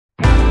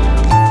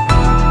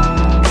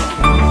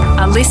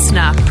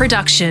listener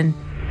production.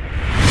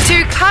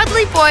 Two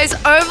cuddly boys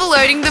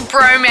overloading the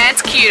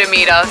bromance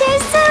cutometer.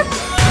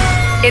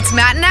 It's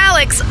Matt and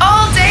Alex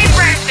all day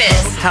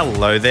breakfast.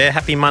 Hello there,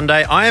 happy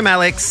Monday. I am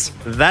Alex,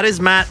 that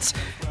is Matt,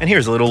 and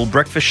here's a little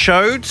breakfast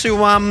show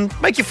to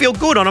make you feel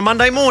good on a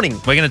Monday morning.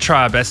 We're going to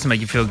try our best to make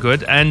you feel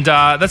good, and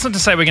that's not to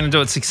say we're going to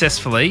do it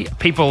successfully.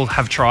 People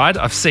have tried.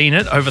 I've seen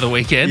it over the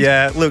weekend.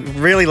 Yeah, look,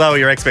 really lower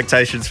your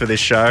expectations for this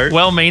show.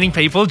 Well-meaning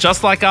people,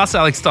 just like us,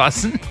 Alex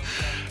Dyson,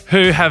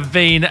 who have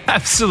been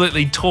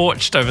absolutely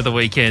torched over the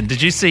weekend.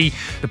 Did you see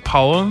the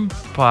poem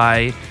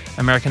by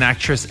American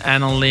actress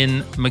Anna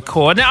Lynn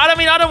McCord? Now,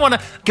 I don't want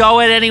to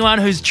go at anyone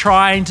who's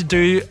trying to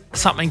do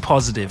something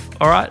positive,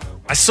 all right?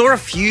 I saw a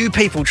few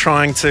people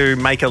trying to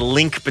make a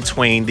link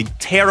between the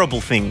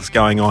terrible things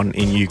going on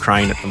in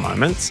Ukraine at the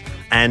moment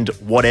and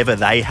whatever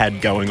they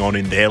had going on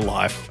in their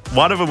life.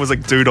 One of them was a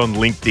dude on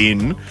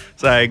LinkedIn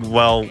saying,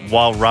 well,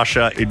 while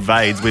Russia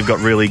invades, we've got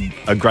really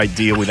a great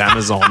deal with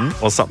Amazon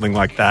or something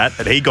like that.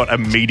 And he got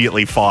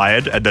immediately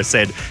fired and they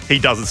said, he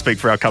doesn't speak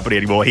for our company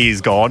anymore.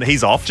 He's gone.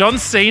 He's off. John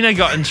Cena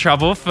got in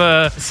trouble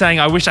for saying,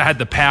 I wish I had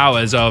the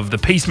powers of the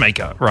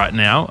Peacemaker right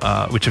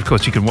now, which, of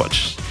course, you can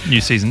watch.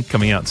 New season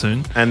coming out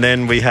soon. And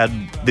then we had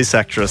this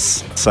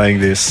actress saying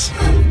this.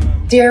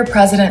 Dear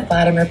President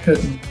Vladimir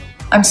Putin,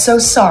 I'm so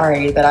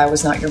sorry that I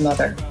was not your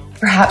mother.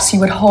 Perhaps you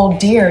would hold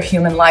dear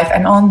human life,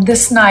 and on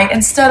this night,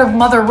 instead of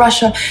Mother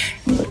Russia,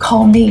 you would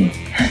call me.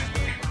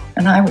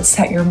 And I would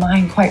set your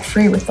mind quite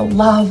free with the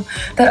love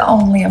that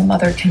only a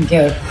mother can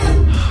give.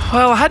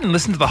 Well, I hadn't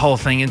listened to the whole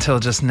thing until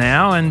just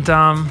now, and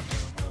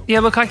yeah,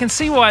 look, I can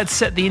see why it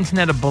set the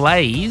internet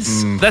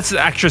ablaze. That's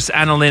actress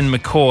Anna Lynn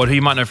McCord, who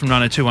you might know from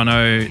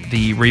 90210,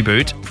 the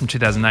reboot from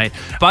 2008.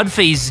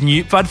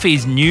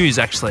 BuzzFeed News,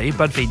 actually.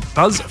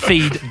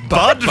 BuzzFeed.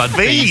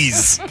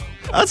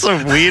 That's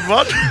a weird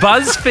one.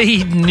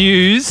 BuzzFeed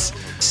News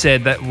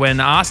said that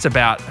when asked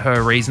about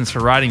her reasons for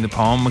writing the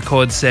poem,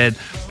 McCord said,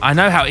 I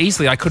know how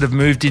easily I could have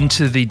moved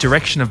into the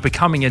direction of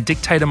becoming a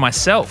dictator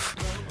myself.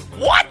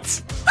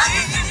 What?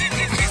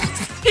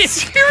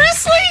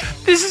 Seriously?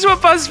 This is what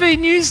BuzzFeed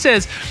News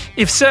says.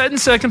 If certain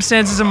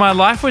circumstances in my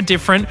life were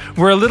different,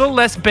 were a little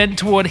less bent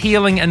toward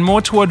healing and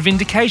more toward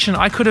vindication,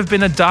 I could have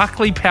been a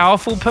darkly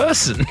powerful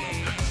person.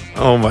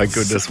 Oh my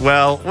goodness.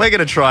 Well, we're going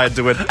to try and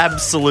do an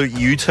absolute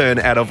U-turn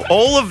out of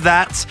all of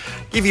that.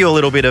 Give you a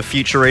little bit of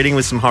future reading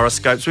with some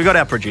horoscopes. We've got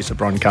our producer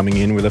Bron coming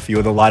in with a few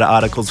of the lighter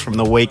articles from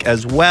the week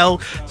as well.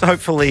 So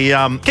hopefully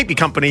keep you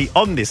company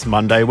on this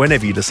Monday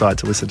whenever you decide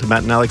to listen to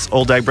Matt and Alex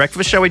All Day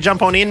Breakfast. Shall we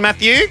jump on in,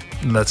 Matthew?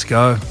 Let's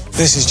go.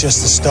 This is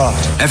just the start.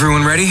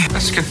 Everyone ready?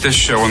 Let's get this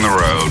show on the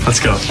road. Let's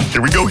go.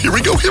 Here we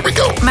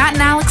go. Matt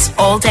and Alex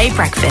All Day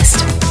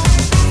Breakfast.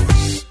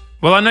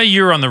 Well, I know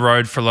you were on the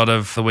road for a lot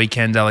of the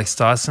weekend, Alex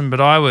Dyson, but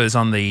I was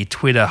on the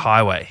Twitter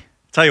highway.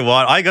 Tell you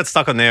what, I got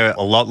stuck on there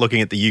a lot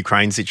looking at the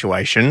Ukraine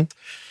situation.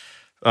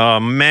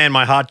 Oh, man,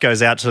 my heart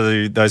goes out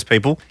to those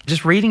people.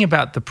 Just reading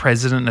about the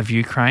president of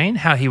Ukraine,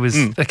 how he was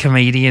a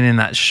comedian in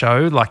that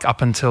show, like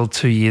up until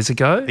 2 years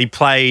ago. He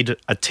played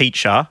a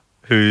teacher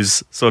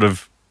whose sort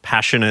of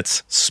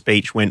passionate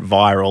speech went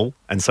viral,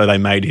 and so they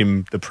made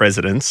him the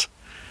president.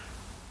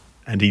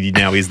 And he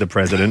now is the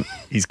president.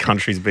 His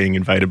country's being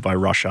invaded by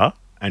Russia.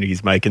 And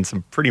he's making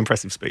some pretty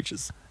impressive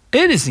speeches.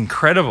 It is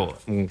incredible.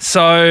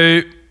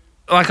 So,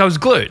 like, I was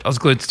glued. I was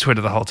glued to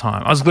Twitter the whole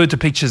time. I was glued to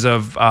pictures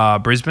of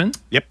Brisbane.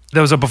 Yep.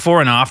 There was a before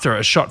and after,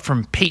 a shot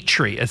from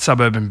Petrie, a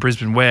suburb in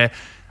Brisbane, where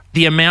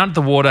the amount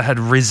the water had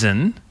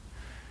risen.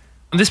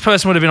 This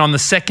person would have been on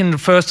the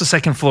first or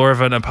second floor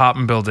of an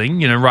apartment building,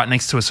 you know, right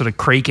next to a sort of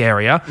creek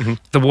area.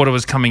 The water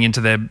was coming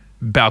into their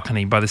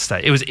balcony by the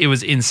state. It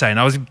was insane.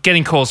 I was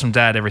getting calls from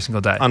Dad every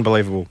single day.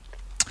 Unbelievable.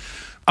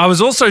 I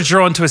was also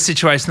drawn to a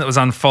situation that was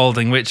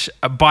unfolding, which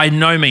by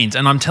no means,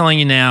 and I'm telling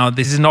you now,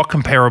 this is not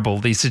comparable,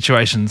 these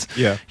situations.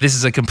 Yeah. This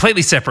is a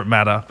completely separate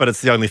matter. But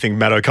it's the only thing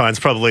Matt O'Kine's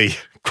probably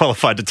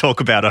qualified to talk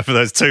about over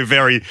those two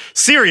very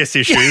serious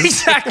issues. Yeah,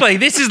 exactly.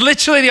 This is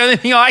literally the only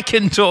thing I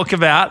can talk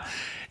about.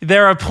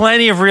 There are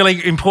plenty of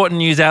really important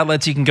news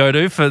outlets you can go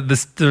to for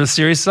the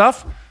serious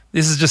stuff.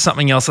 This is just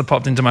something else that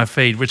popped into my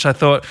feed, which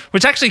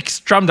actually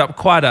drummed up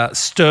quite a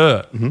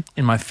stir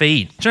in my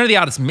feed. Do you know the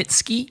artist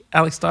Mitski,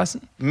 Alex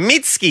Dyson?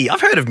 Mitski.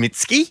 I've heard of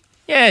Mitski.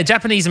 Yeah,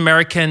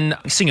 Japanese-American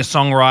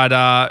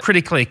singer-songwriter,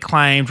 critically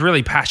acclaimed,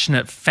 really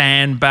passionate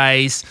fan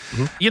base.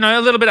 You know,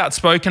 a little bit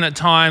outspoken at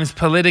times,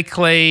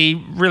 politically,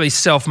 really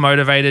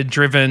self-motivated,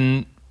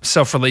 driven,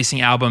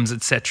 self-releasing albums,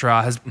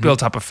 etc. Has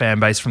built up a fan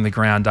base from the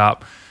ground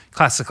up,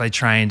 classically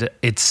trained,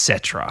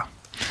 etc.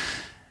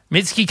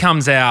 Mitski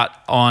comes out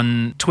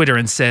on Twitter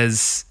and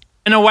says,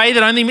 in a way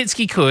that only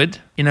Mitski could,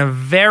 in a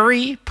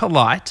very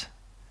polite,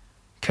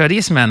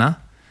 courteous manner,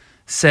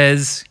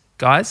 says,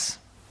 guys,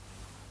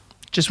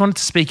 just wanted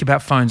to speak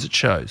about phones at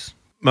shows.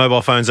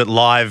 Mobile phones at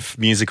live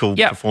musical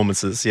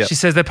performances. Yep. She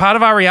says, they're part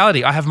of our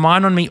reality. I have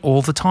mine on me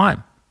all the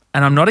time.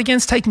 And I'm not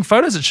against taking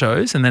photos at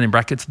shows, and then in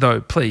brackets,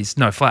 though, please,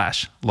 no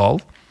flash,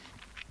 lol.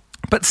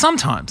 But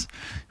sometimes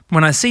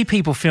when I see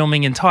people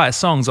filming entire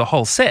songs or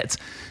whole sets,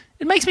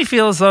 it makes me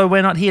feel as though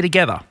we're not here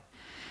together.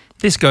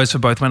 This goes for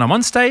both when I'm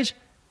on stage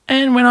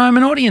and when I'm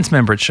an audience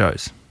member at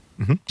shows.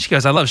 She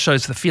goes, I love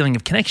shows for the feeling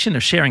of connection,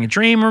 of sharing a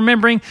dream,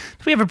 remembering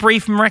that we have a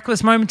brief and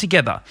miraculous moment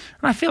together.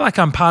 And I feel like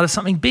I'm part of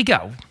something bigger.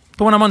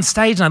 But when I'm on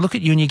stage and I look at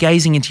you and you're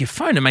gazing into your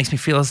phone, it makes me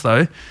feel as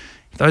though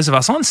those of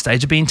us on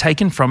stage are being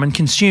taken from and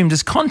consumed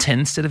as content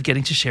instead of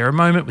getting to share a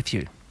moment with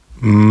you.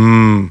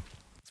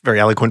 It's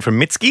very eloquent from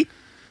Mitski.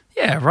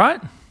 Yeah,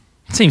 right?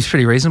 Seems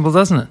pretty reasonable,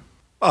 doesn't it?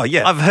 Oh,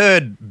 yeah. I've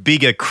heard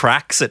bigger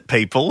cracks at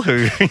people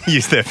who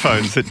use their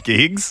phones at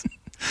gigs.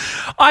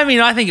 I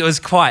mean, I think it was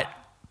quite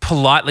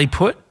politely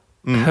put.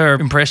 Her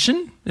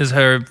impression is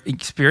her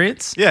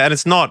experience. Yeah, and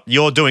it's not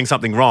you're doing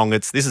something wrong.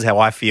 It's this is how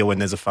I feel when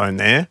there's a phone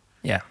there.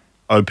 Yeah.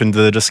 Open to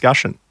the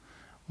discussion.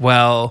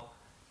 Well,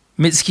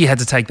 Mitski had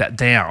to take that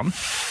down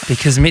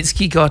because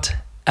Mitski got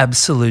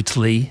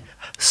absolutely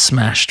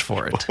smashed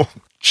for it. Oh,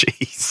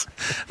 jeez.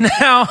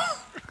 Now,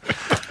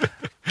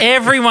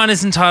 everyone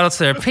is entitled to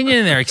their opinion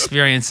and their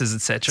experiences,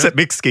 etc. Except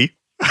Mitski.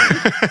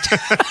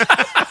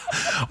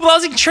 Well, I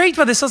was intrigued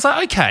by this. I was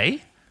like,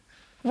 okay,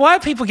 why are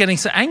people getting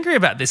so angry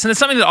about this? And it's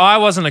something that I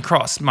wasn't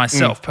across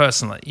myself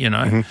personally, you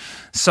know.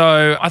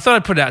 So I thought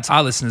I'd put it out to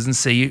our listeners and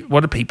see what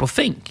do people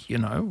think, you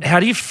know. How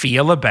do you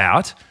feel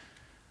about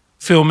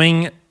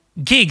filming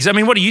gigs? I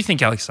mean, what do you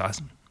think, Alex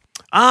Dyson?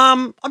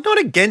 I'm not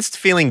against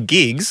filming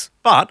gigs,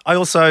 but I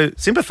also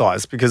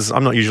sympathise because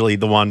I'm not usually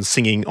the one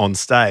singing on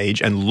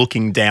stage and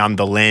looking down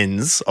the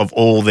lens of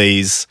all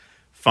these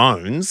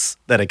phones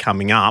that are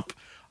coming up.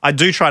 I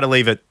do try to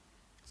leave it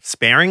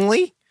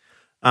sparingly.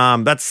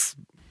 That's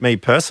me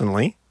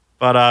personally.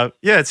 But,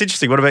 yeah, it's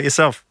interesting. What about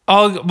yourself?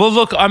 Oh, well,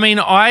 look, I mean,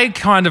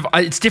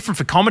 it's different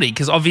for comedy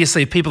because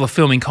obviously if people are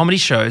filming comedy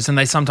shows and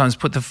they sometimes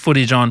put the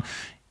footage on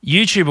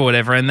YouTube or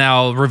whatever and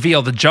they'll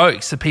reveal the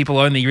jokes that people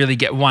only really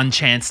get one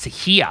chance to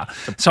hear.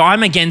 So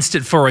I'm against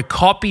it for a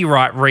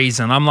copyright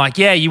reason. I'm like,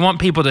 yeah, you want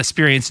people to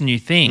experience a new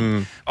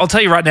thing. I'll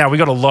tell you right now, we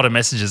got a lot of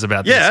messages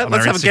about this. Yeah, on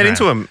let's our get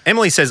into Instagram. them.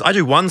 Emily says, I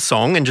do one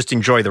song and just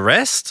enjoy the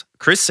rest.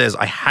 Chris says,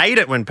 I hate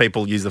it when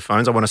people use the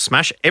phones. I want to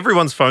smash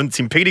everyone's phone.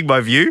 It's impeding my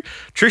view.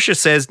 Tricia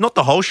says, not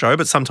the whole show,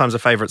 but sometimes a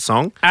favourite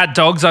song. At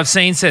Dogs I've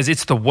Seen says,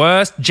 it's the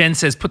worst. Jen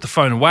says, put the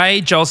phone away.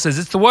 Joel says,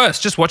 it's the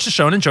worst. Just watch the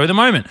show and enjoy the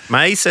moment.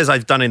 May says,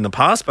 I've done it in the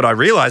past, but I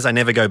realise I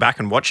never go back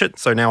and watch it,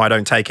 so now I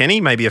don't take any,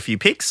 maybe a few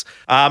pics.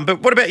 But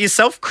what about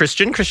yourself,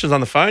 Christian? Christian's on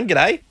the phone.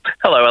 G'day.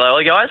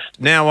 Hello, guys.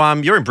 Now,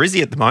 you're in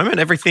Brizzy at the moment.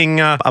 Everything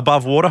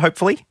above water,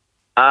 hopefully?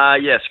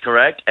 Yes,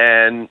 correct,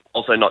 and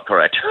also not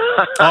correct.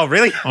 Oh,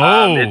 really?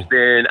 It's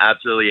been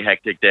absolutely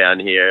hectic down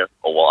here,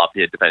 or well, up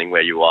here, depending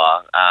where you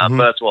are.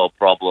 First world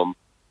problem.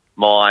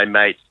 My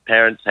mate's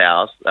parents'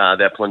 house,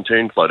 their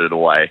pontoon floated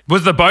away.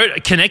 Was the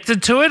boat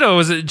connected to it or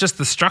was it just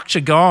the structure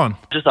gone?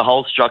 Just the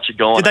whole structure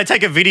gone. Did they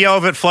take a video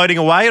of it floating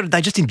away or did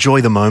they just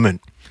enjoy the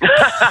moment?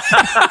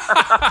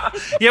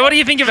 Yeah, what do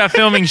you think about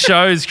filming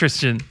shows,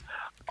 Christian?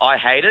 I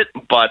hate it,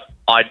 but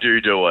I do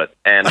it.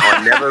 And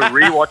I never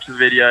rewatch the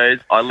videos.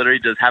 I literally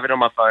just have it on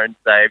my phone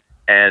saved,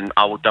 and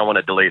I don't want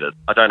to delete it.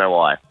 I don't know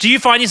why. Do you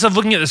find yourself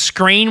looking at the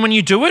screen when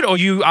you do it or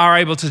you are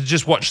able to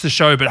just watch the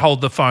show but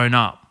hold the phone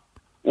up?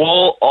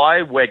 Well,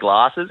 I wear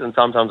glasses, and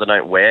sometimes I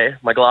don't wear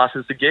my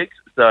glasses to gigs,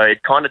 so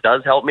it kind of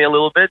does help me a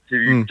little bit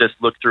to just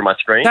look through my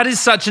screen. That is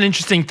such an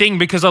interesting thing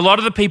because a lot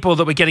of the people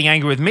that were getting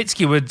angry with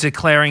Mitski were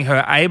declaring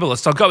her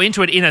ableist. I'll go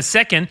into it in a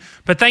second,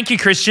 but thank you,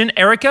 Christian.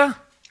 Erica?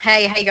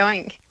 Hey, how you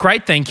going?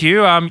 Great, thank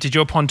you. Did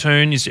your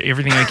pontoon, is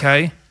everything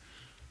okay?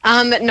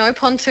 No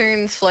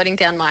pontoons floating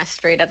down my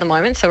street at the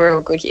moment, so we're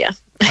all good here.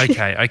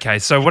 Okay.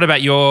 So what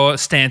about your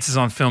stances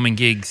on filming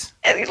gigs?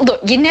 Look,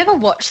 you never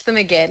watch them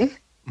again.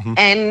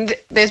 And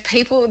there's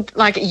people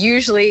like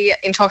usually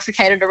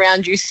intoxicated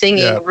around you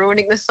singing,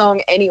 ruining the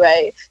song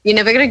anyway. You're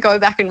never going to go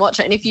back and watch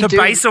it. And if you do...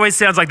 The bass always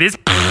sounds like this.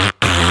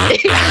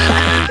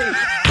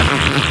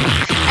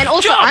 And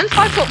also, I'm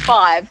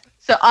 5'5",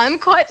 so I'm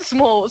quite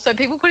small. So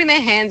people putting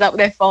their hands up with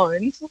their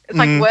phones, it's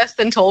like worse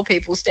than tall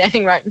people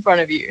standing right in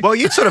front of you. Well,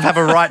 you sort of have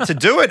a right to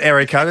do it,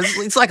 Erica.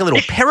 It's like a little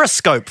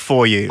periscope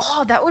for you.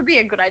 Oh, that would be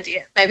a good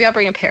idea. Maybe I'll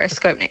bring a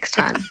periscope next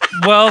time.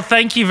 Well,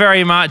 thank you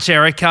very much,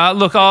 Erica.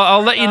 Look,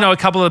 I'll let you know a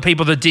couple of the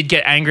people that did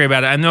get angry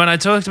about it. And when I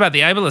talked about the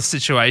ableist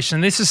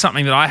situation, this is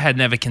something that I had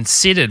never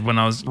considered when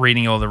I was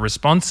reading all the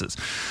responses.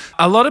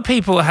 A lot of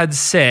people had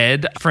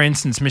said, for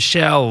instance,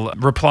 Michelle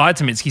replied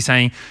to Mitski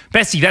saying,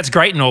 Bessie, that's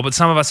great and all, but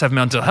some of us have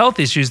mental health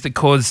issues that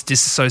cause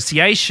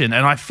disassociation.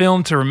 And I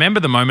filmed to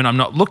remember the moment. I'm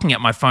not looking at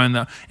my phone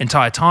the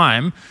entire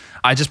time.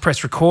 I just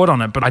press record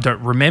on it, but I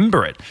don't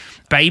remember it.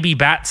 Baby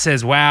Bat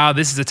says, wow,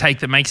 this is a take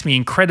that makes me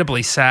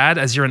incredibly sad.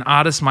 As you're an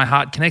artist, my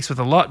heart connects with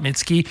a lot,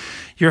 Mitski.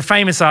 You're a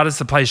famous artist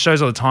that plays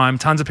shows all the time.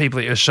 Tons of people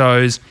at your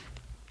shows.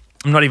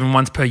 Not even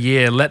once per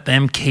year. Let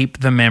them keep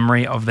the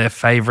memory of their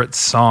favourite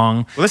song.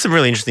 Well, there's some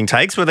really interesting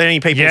takes. Were there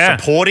any people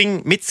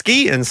supporting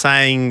Mitski and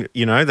saying,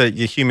 you know, that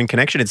your human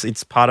connection,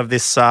 it's part of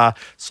this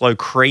slow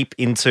creep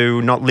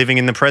into not living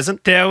in the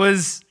present? There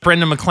was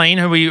Brendan McLean,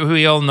 who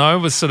we all know,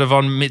 was sort of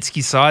on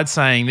Mitski's side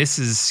saying this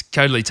is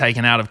totally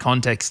taken out of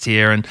context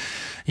here and,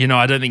 you know,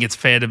 I don't think it's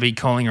fair to be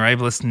calling her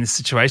ableist in this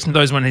situation.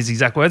 Those weren't his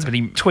exact words, but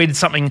he tweeted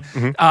something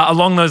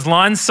along those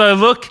lines. So,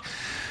 look,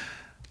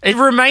 It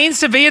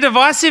remains to be a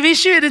divisive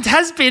issue, and it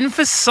has been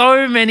for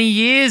so many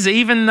years.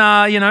 Even,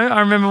 I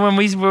remember when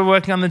we were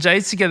working on the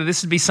J's together,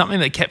 this would be something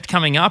that kept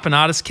coming up, and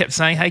artists kept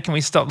saying, hey, can we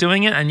stop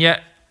doing it? And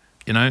yet,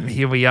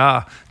 here we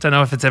are. Don't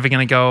know if it's ever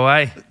going to go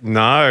away.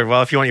 No.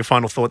 Well, if you want your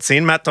final thoughts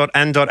in,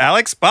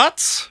 matt.and.alex.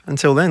 But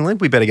until then,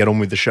 Lib, we better get on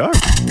with the show.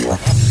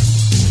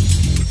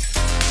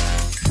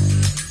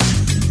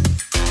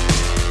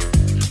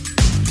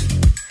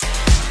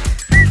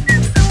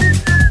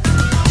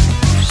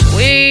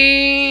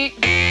 Sweet.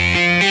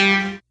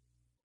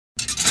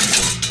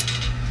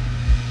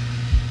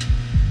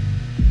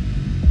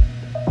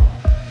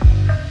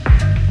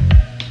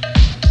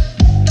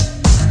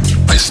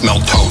 I smell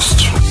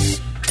toast.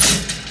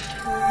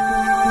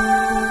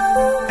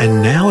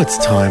 And now it's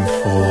time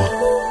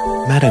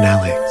for Matt and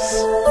Alex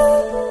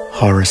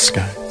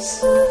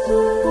horoscopes.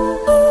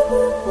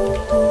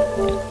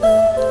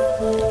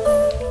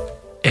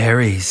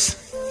 Aries.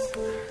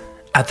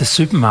 At the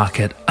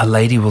supermarket, a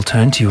lady will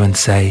turn to you and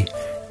say,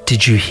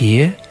 "Did you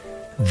hear?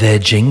 Their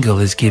jingle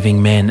is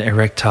giving men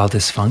erectile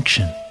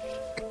dysfunction."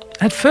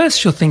 At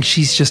first, you'll think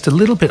she's just a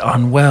little bit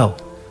unwell.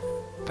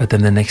 But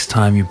then the next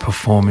time you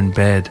perform in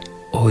bed,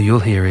 all you'll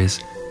hear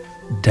is,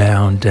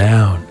 "Down,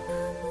 down.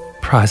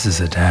 Prices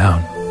are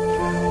down."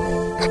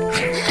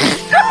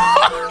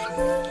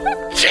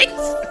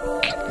 Jeez.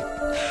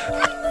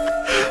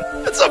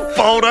 That's a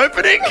bold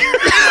opening.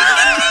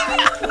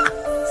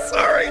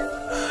 Sorry.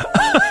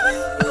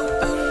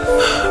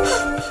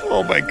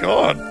 Oh my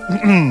God.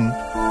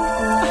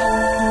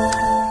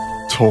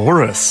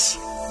 Taurus.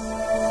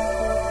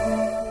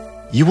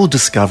 You will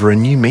discover a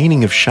new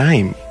meaning of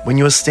shame when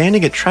you are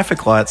standing at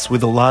traffic lights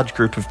with a large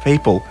group of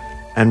people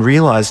and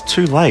realise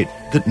too late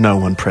that no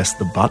one pressed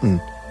the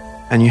button,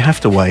 and you have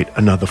to wait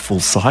another full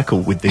cycle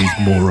with these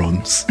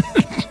morons,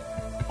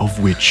 of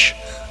which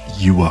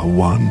you are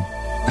one.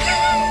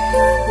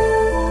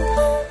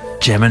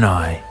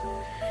 Gemini.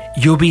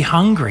 You'll be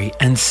hungry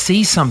and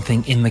see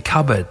something in the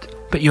cupboard,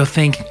 but you'll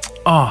think,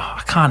 "Oh,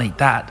 I can't eat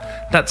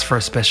that. That's for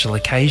a special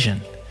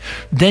occasion."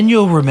 Then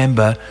you'll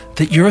remember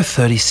that you're a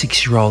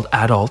 36-year-old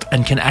adult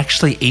and can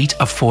actually eat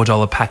a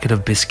 $4 packet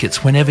of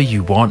biscuits whenever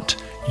you want.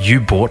 You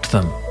bought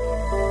them.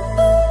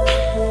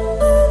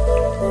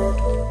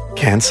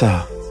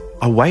 Cancer.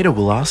 A waiter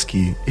will ask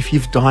you if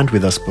you've dined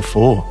with us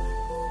before.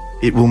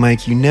 It will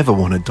make you never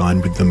want to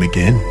dine with them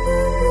again.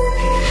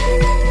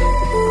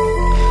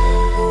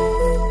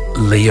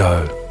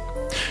 Leo.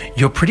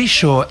 You're pretty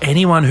sure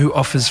anyone who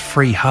offers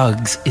free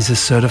hugs is a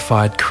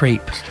certified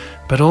creep,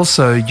 but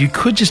also you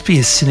could just be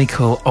a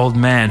cynical old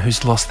man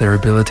who's lost their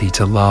ability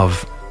to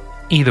love.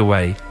 Either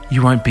way,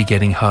 you won't be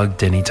getting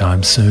hugged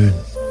anytime soon.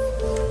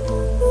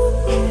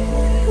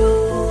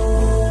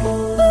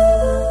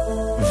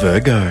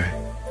 Virgo.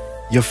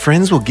 Your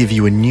friends will give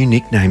you a new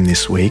nickname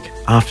this week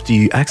after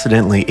you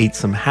accidentally eat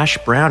some hash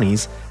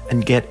brownies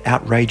and get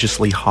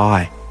outrageously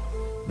high.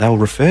 They'll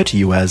refer to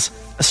you as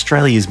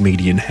Australia's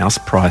median house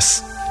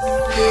price.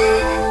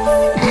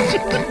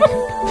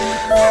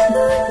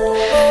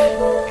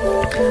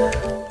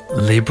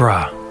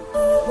 Libra.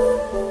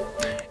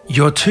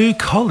 Your two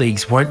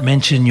colleagues won't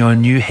mention your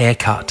new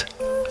haircut.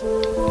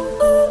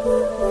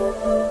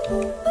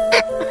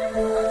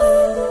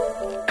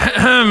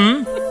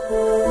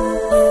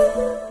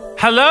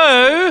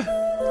 Hello?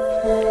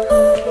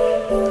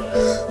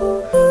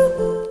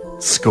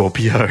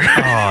 Scorpio.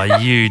 Oh,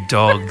 you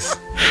dogs.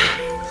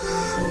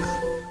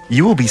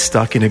 You will be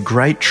stuck in a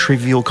great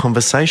trivial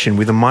conversation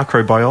with a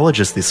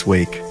microbiologist this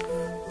week.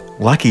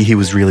 Lucky he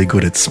was really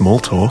good at small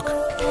talk.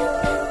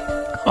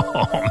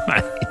 Oh,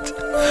 mate.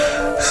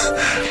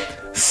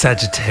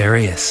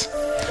 Sagittarius.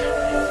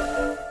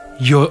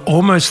 Your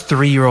almost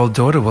 3-year-old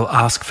daughter will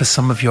ask for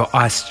some of your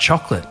iced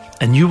chocolate,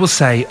 and you will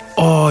say,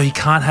 "Oh, you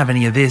can't have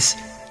any of this.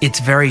 It's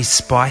very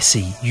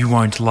spicy. You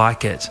won't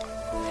like it."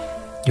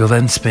 You'll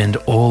then spend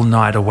all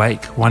night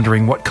awake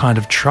wondering what kind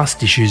of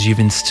trust issues you've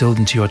instilled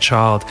into your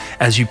child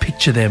as you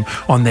picture them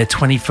on their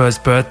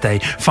 21st birthday,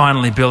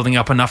 finally building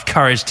up enough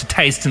courage to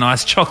taste an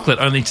iced chocolate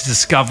only to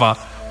discover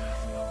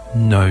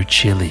no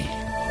chili.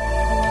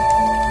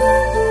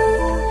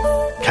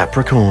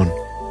 Capricorn.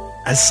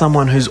 As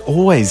someone who's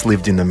always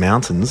lived in the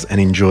mountains and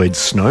enjoyed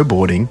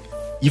snowboarding,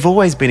 you've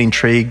always been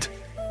intrigued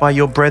by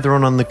your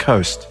brethren on the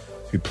coast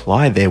who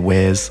ply their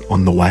wares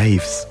on the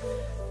waves.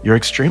 You're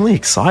extremely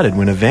excited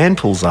when a van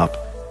pulls up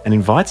and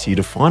invites you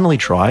to finally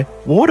try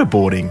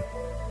waterboarding.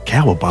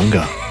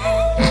 Cowabunga.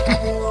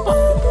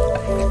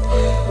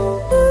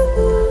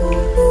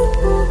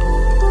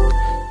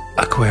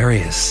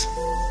 Aquarius.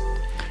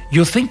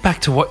 You'll think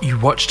back to what you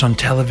watched on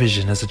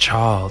television as a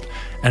child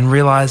and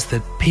realise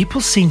that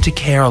people seem to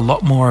care a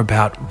lot more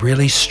about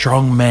really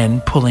strong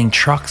men pulling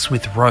trucks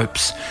with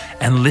ropes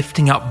and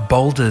lifting up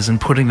boulders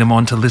and putting them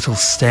onto little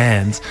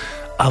stands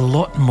a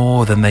lot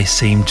more than they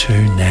seem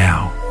to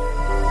now.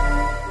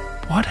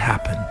 What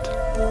happened?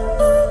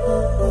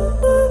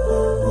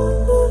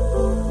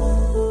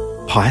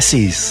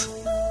 Pisces.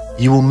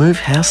 You will move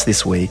house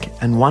this week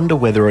and wonder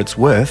whether it's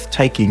worth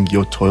taking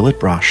your toilet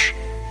brush.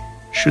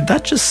 Should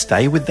that just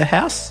stay with the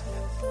house?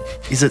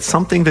 Is it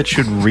something that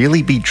should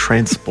really be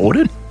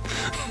transported?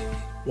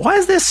 Why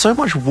is there so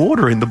much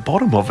water in the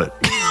bottom of it?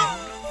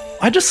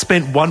 I just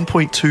spent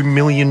 $1.2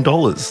 million.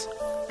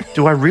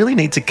 Do I really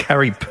need to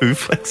carry poo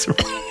flex around?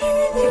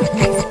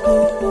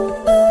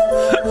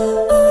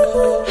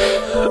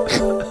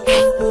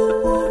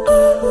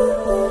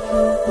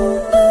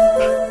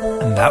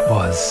 And that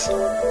was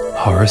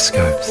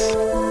Horoscopes.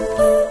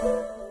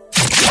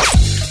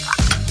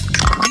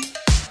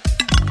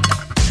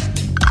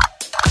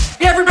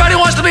 Everybody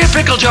wants to be a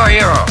pickle jar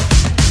hero.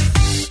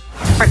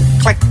 Click,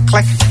 click,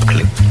 click,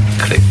 click,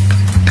 click,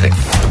 click.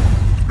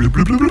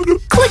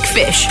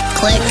 Clickfish.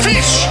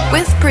 Clickfish.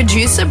 With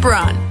producer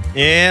Bron.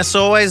 Yes,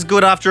 always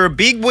good after a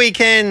big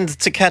weekend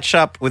to catch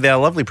up with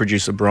our lovely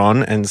producer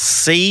Bron and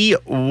see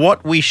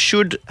what we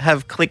should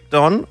have clicked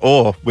on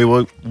or we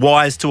were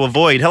wise to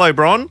avoid. Hello,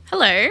 Bron.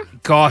 Hello.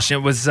 Gosh, it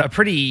was a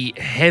pretty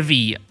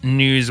heavy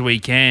news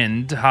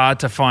weekend. Hard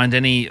to find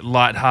any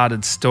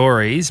lighthearted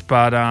stories.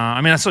 But,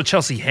 I saw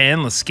Chelsea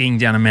Handler skiing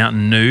down a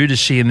mountain nude. Is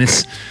she in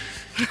this?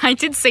 I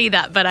did see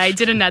that, but I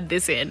didn't add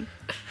this in.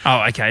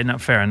 Oh, okay. No,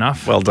 fair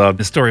enough. Well done.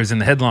 The story was in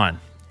the headline.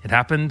 It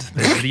happened.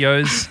 There's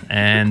videos,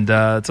 and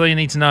that's all you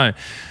need to know.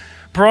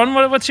 Bron,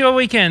 what's your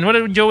weekend? What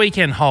did your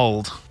weekend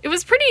hold? It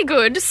was pretty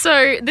good.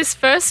 So this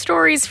first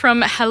story is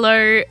from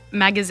Hello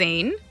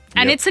Magazine,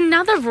 and it's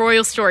another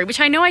royal story,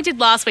 which I know I did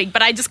last week,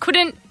 but I just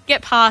couldn't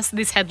get past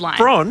this headline.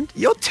 Bron,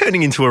 you're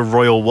turning into a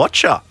royal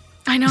watcher.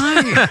 I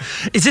know.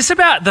 Is this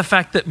about the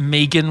fact that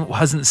Meghan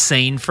wasn't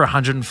seen for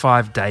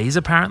 105 days,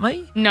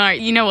 apparently? No,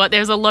 you know what?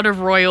 There's a lot of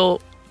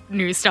royal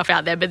news stuff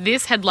out there, but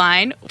this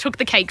headline took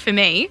the cake for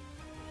me.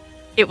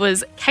 It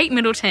was Kate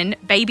Middleton,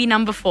 baby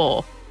number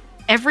 4.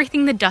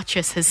 Everything the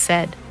Duchess has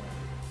said.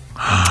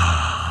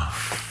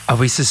 Are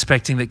we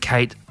suspecting that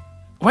Kate...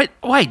 Wait,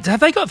 have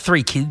they got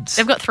 3 kids?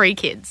 They've got 3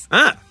 kids.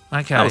 Ah,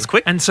 okay. that was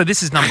quick. And so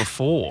this is number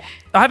 4.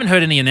 I haven't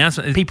heard any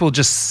announcement. Are people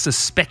just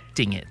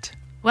suspecting it?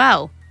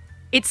 Well,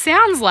 it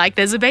sounds like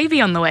there's a baby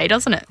on the way,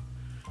 doesn't it?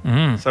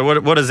 So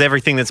what is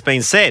everything that's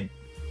been said?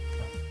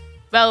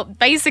 Well,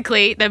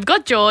 basically, they've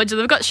got George,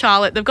 they've got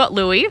Charlotte, they've got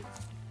Louis.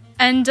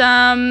 And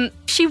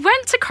she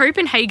went to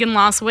Copenhagen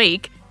last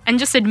week and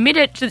just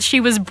admitted that she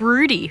was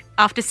broody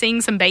after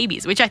seeing some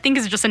babies, which I think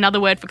is just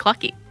another word for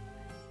clucky.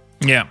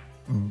 Yeah.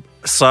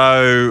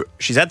 So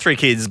she's had 3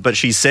 kids, but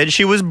she said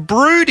she was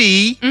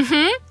broody.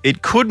 Mm-hmm.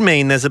 It could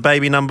mean there's a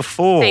baby number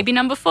 4. Baby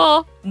number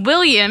 4.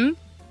 William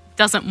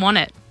doesn't want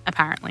it,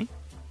 apparently.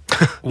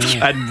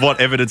 And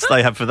what evidence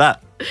they have for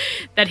that?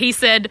 That he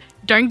said,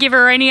 don't give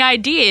her any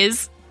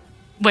ideas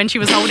when she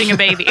was holding a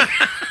baby.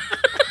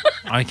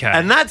 Okay.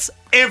 And that's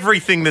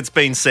everything that's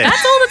been said.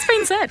 That's all that's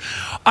been said.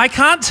 I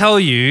can't tell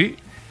you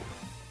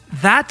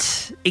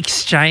that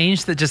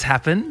exchange that just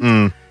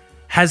happened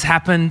has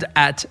happened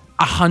at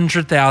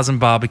 100,000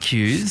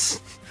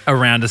 barbecues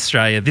around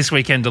Australia this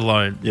weekend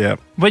alone. Yeah.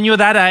 When you're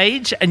that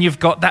age and you've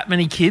got that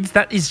many kids,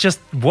 that is just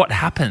what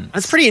happens.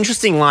 It's pretty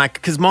interesting,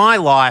 because my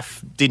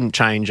life didn't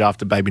change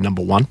after baby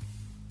number 1.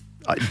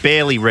 I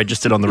barely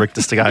registered on the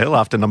Richter scale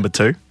after number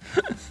 2.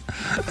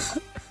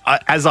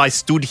 As I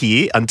stood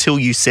here until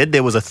you said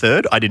there was a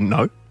 3rd, I didn't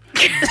know.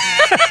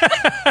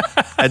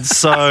 And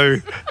so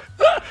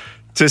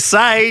to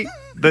say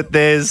that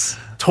there's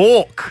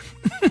talk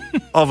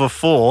of a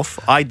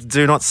 4th, I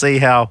do not see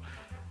how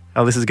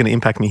this is going to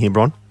impact me here,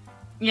 Bron.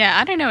 Yeah,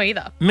 I don't know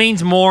either.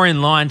 Means more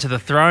in line to the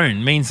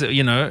throne. Means that,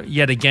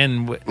 yet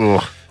again,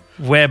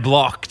 we're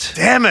blocked.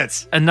 Damn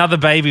it. Another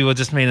baby will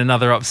just mean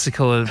another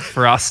obstacle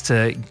for us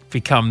to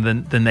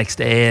become the next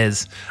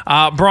heirs.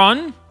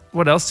 Bron,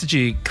 what else did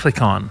you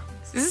click on?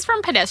 This is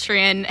from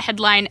Pedestrian.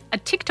 Headline, a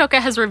TikToker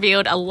has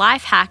revealed a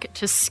life hack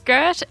to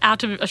skirt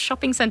out of a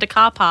shopping centre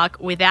car park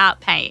without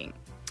paying.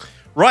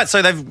 Right,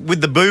 so with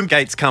the boom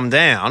gates come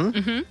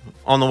down,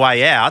 on the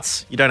way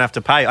out, you don't have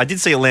to pay. I did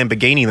see a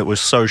Lamborghini that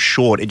was so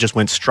short it just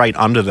went straight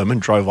under them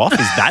and drove off. Is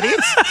that it?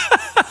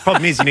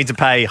 Problem is you need to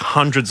pay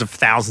hundreds of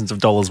thousands of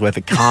dollars worth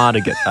of car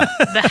to get that.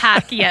 The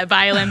hack,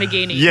 buy a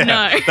Lamborghini. Yeah,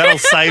 no. That'll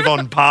save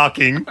on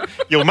parking.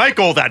 You'll make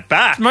all that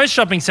back. Most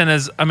shopping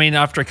centres,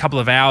 after a couple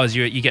of hours,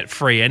 you get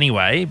free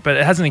anyway, but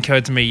it hasn't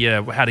occurred to me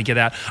how to get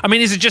out.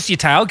 Is it just your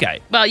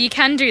tailgate? Well, you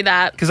can do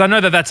that. Because I know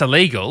that that's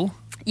illegal.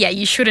 Yeah,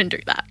 you shouldn't do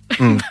that.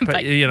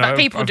 But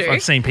people do.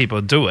 I've seen people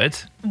do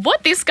it.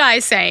 What this guy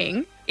is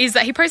saying is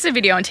that he posted a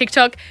video on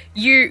TikTok.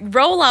 You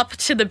roll up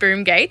to the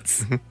boom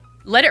gates,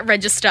 let it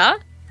register,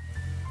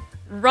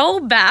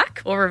 roll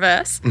back or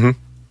reverse,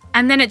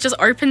 and then it just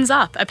opens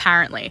up,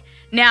 apparently.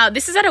 Now,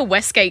 this is at a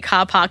Westgate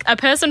car park. A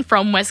person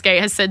from Westgate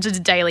has said to the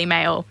Daily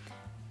Mail,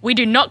 we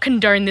do not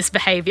condone this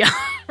behaviour.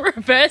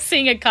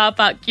 Reversing a car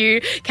park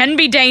queue can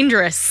be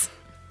dangerous.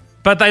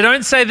 But they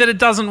don't say that it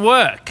doesn't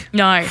work.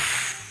 No.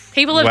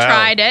 People have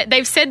tried it.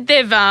 They've said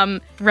they've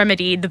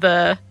remedied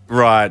the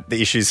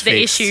issue's fixed.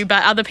 The issue,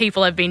 but other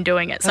people have been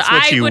doing it. That's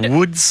what you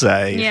would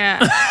say. Yeah.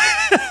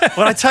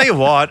 Well, I tell you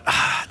what,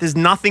 there's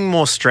nothing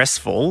more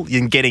stressful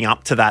than getting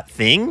up to that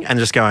thing and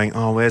just going,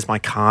 oh, where's my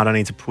card I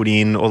need to put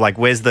in? Or like,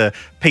 where's the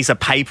piece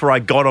of paper I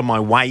got on my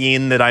way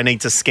in that I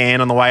need to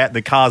scan on the way out?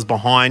 The car's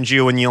behind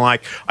you and you're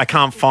like, I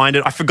can't find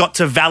it. I forgot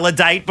to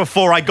validate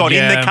before I got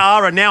in the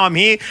car and now I'm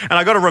here and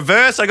I got to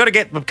reverse. I got to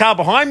get the car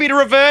behind me to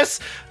reverse.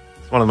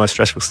 It's one of the most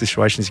stressful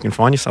situations you can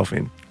find yourself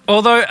in.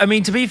 Although, I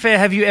mean, to be fair,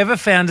 have you ever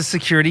found a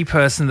security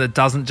person that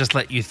doesn't just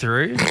let you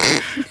through?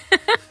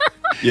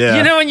 Yeah.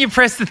 You know when you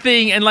press the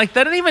thing and like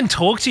they don't even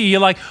talk to you. You're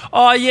like,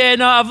 oh yeah,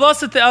 no, I've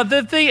lost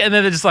the thing, and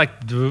then they're just like,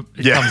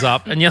 it comes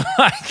up, and you're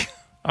like,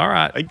 all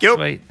right,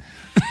 sweet.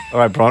 All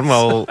right, Bron.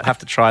 Well, we'll have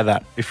to try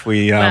that if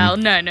we. Well,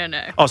 no.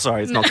 Oh,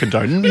 sorry, it's not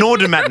condoned. Nor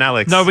do Matt and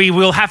Alex. No, we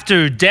will have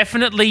to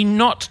definitely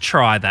not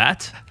try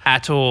that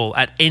at all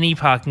at any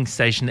parking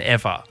station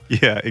ever.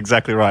 Yeah,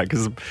 exactly right.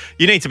 Because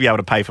you need to be able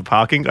to pay for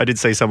parking. I did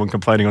see someone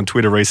complaining on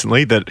Twitter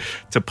recently that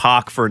to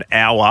park for an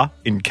hour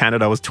in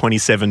Canada was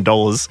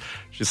 $27.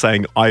 She's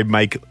saying, I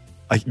make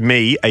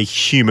me, a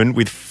human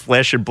with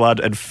flesh and blood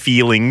and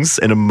feelings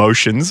and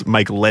emotions,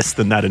 make less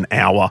than that an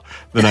hour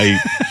than a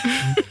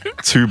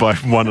 2 by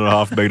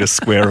 1.5 metre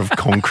square of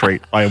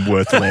concrete. I am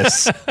worth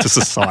less to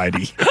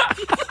society.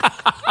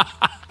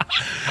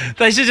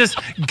 They should just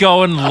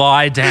go and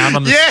lie down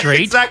on the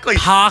street. Exactly.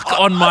 Park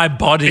on my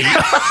body.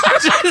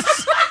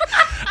 Just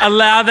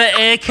allow the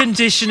air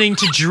conditioning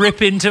to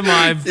drip into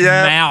my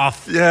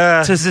mouth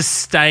to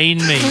sustain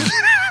me.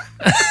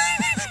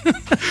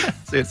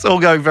 It's all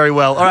going very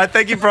well. All right,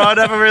 thank you, Brian.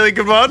 Have a really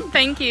good one.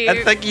 Thank you. And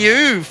thank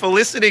you for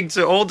listening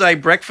to All Day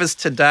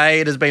Breakfast today.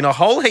 It has been a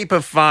whole heap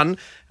of fun,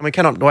 and we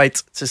cannot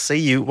wait to see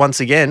you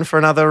once again for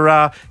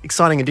another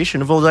exciting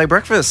edition of All Day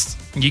Breakfast.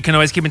 You can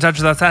always keep in touch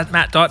with us at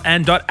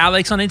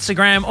matt.and.alex on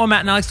Instagram or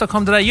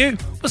mattandalex.com.au.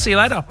 We'll see you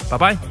later.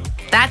 Bye-bye.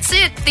 That's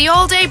it. The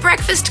All Day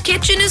Breakfast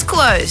kitchen is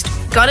closed.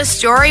 Got a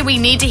story we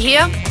need to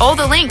hear? All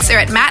the links are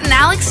at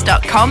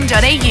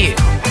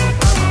mattandalex.com.au.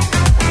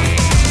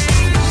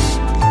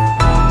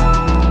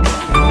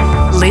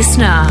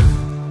 Listener.